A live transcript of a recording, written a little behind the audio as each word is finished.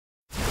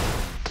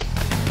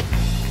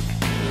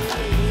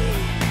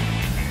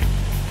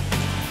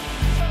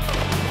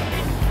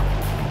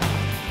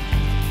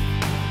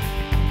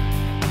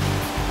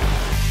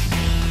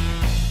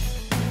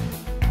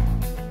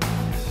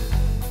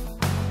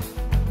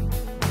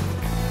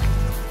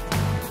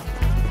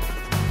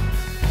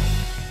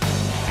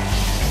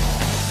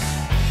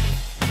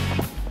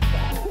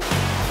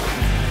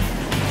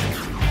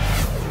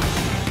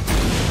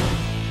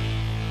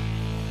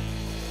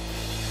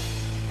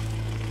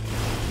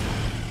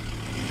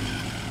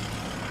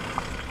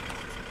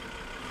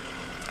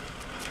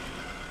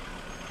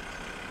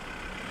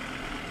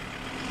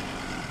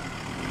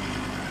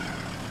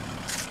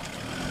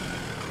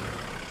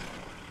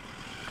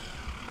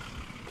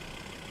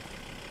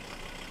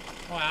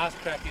My ass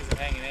crack isn't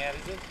hanging out,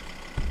 is it?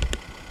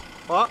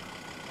 What?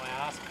 My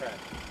ass crack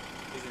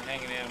isn't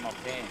hanging out of my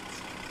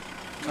pants.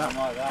 No. Nothing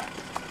like that.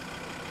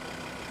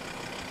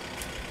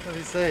 Let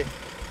me see.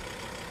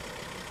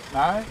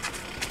 No?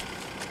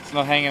 It's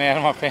not hanging out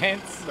of my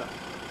pants? No.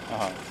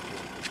 Oh.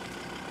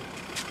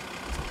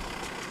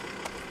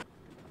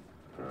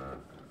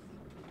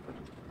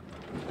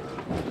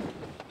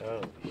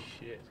 Oh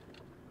shit.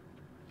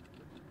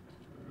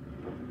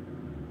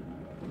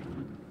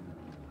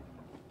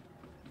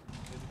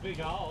 There's a big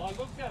hole. I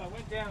looked at it,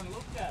 went down and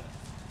looked at it.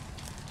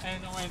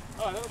 And I went,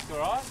 oh, that looks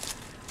alright.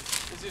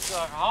 It's just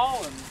like a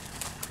hole and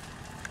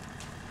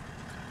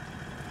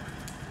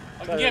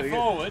I can get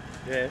forward.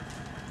 Yeah.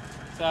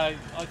 So I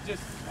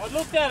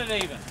looked at it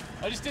even.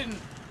 I just didn't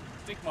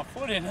stick my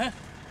foot in it.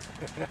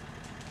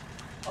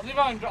 I'll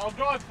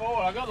drive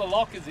forward. I got the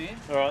lockers in.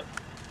 Alright.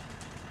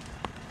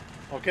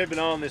 I'll keep an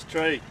eye on this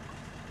tree.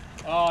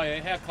 Oh yeah,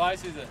 how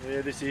close is it?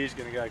 Yeah, this here's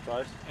going to go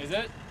close. Is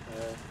it?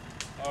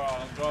 Yeah. Alright,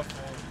 I'll drive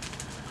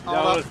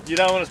forward. You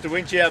don't want us to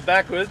winch you out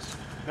backwards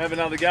and have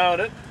another go at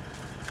it?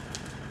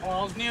 Oh,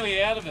 I was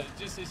nearly out of it.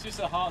 It's just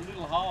a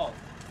little hole.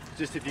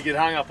 Just if you get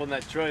hung up on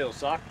that tree, it'll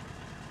suck.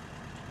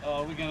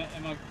 Oh,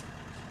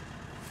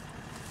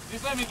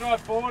 just let me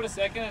drive forward a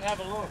second and have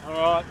a look.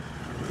 Alright.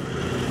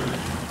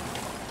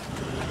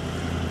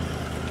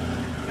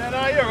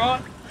 No, you're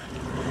right.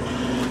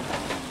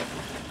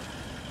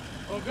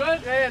 All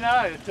good? Yeah,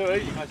 no, it's too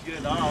easy once you get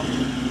in the hole.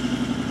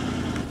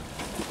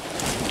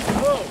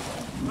 Oh,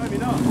 maybe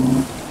not.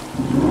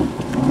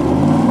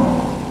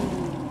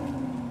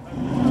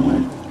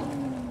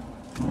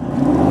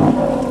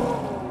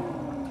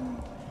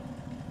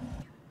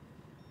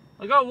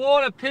 I got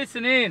water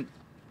pissing in.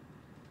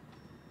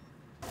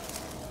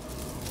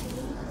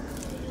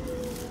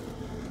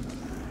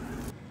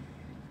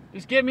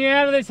 Just get me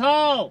out of this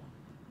hole.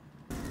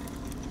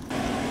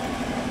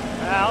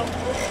 Ow.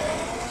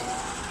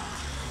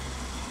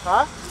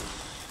 Huh?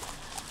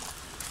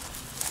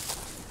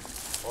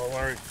 Don't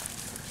worry.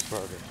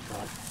 Sorry about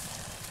that.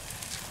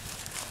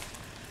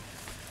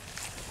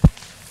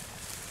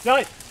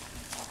 Go!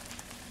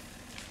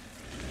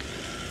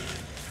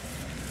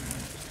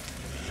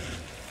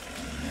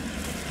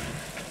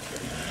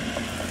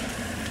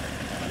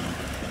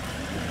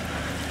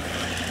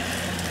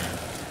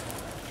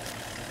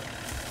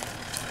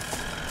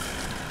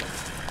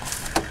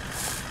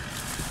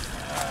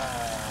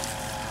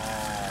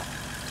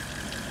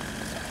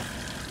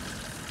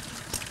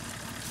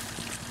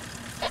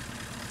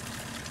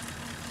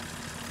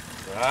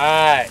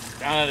 Right,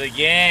 done it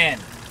again.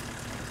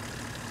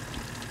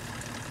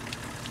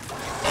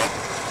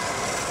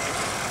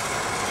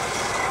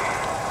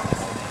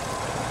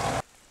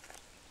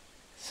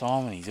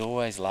 Simon, he's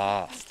always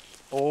last.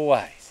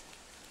 Always.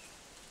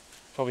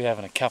 Probably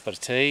having a cup of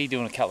tea,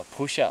 doing a couple of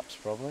push-ups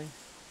probably.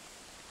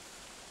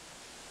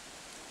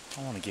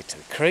 I want to get to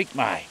the creek,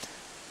 mate.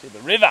 To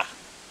the river.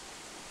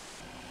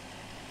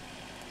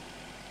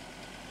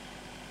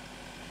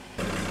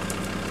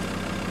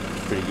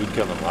 Pretty good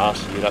coming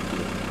last to get up to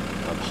the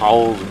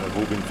holes and they've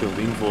all been filled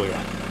in for you. I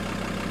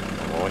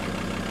like it.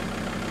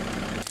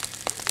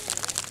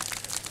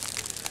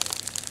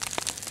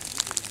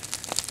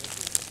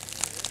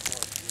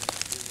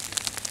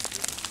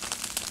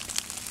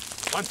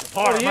 Once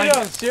apart, what are you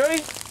doing,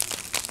 Stewie?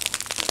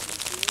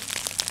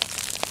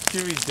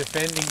 Stewie's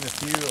defending the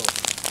fuel.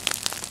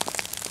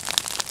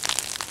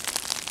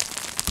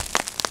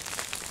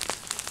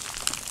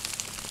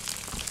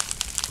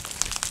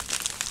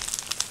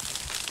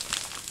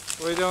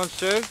 What are you doing,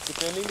 Stu?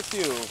 Defending the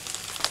fuel.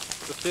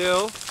 The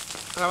fuel?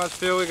 How much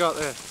fuel we got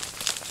there?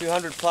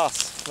 200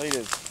 plus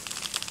litres.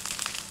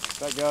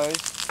 That goes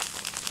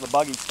the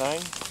buggy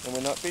staying and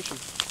we're not fishing.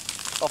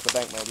 Off the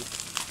bank maybe.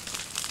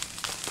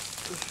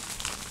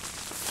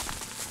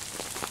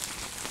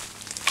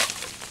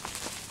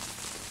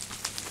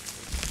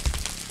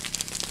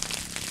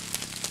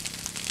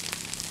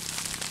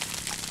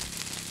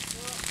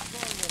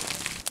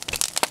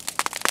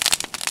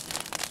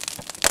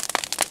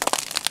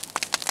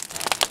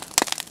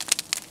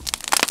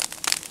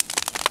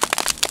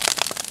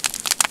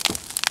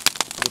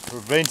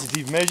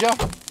 Preventative measure.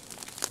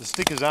 The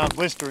stickers aren't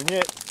blistering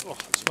yet. Oh,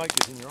 the smoke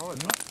is in your eye,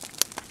 mate.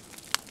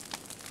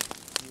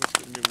 It's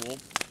getting a bit warm.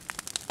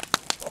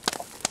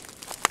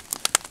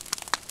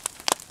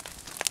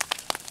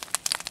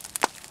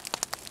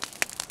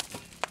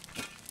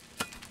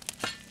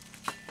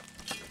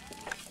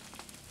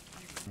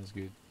 That's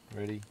good.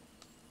 Ready?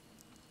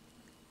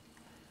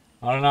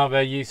 I don't know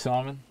about you,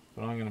 Simon,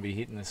 but I'm going to be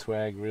hitting the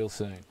swag real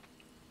soon.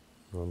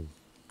 I'm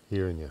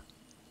hearing you.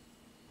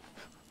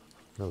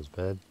 That was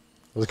bad.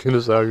 I was going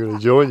to say I'm going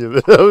to join you,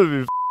 but that would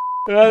be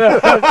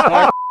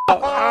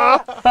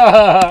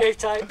Keep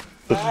tight.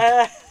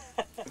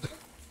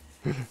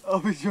 I'll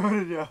be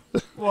joining you.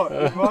 What?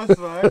 You must,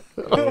 mate.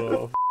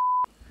 Oh,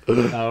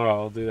 alright,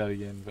 I'll do that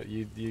again, but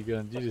you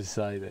just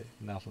say that.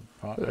 Nothing.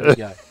 Right, ready,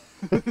 go.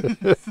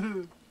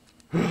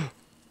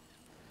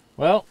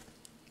 Well,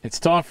 it's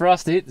time for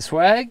us to hit the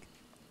swag,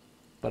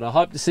 but I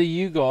hope to see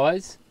you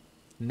guys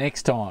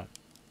next time.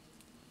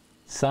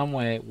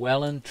 somewhere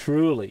well and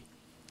truly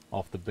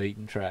off the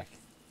beaten track.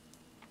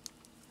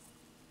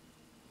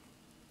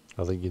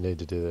 I think you need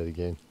to do that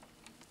again.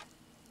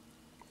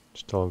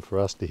 It's time for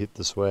us to hit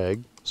the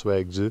swag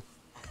zoo,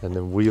 and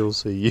then we'll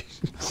see you.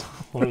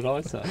 What did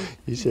I say?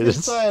 You said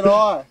Just saying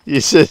I.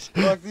 You said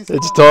Like this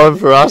it's one. time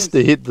for us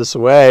to hit the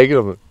swag.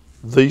 I'm like,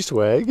 the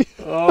swag.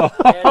 Oh.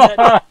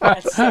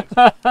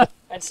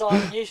 And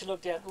Simon, you should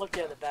look down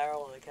the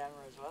barrel of the camera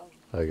as well.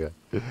 Okay.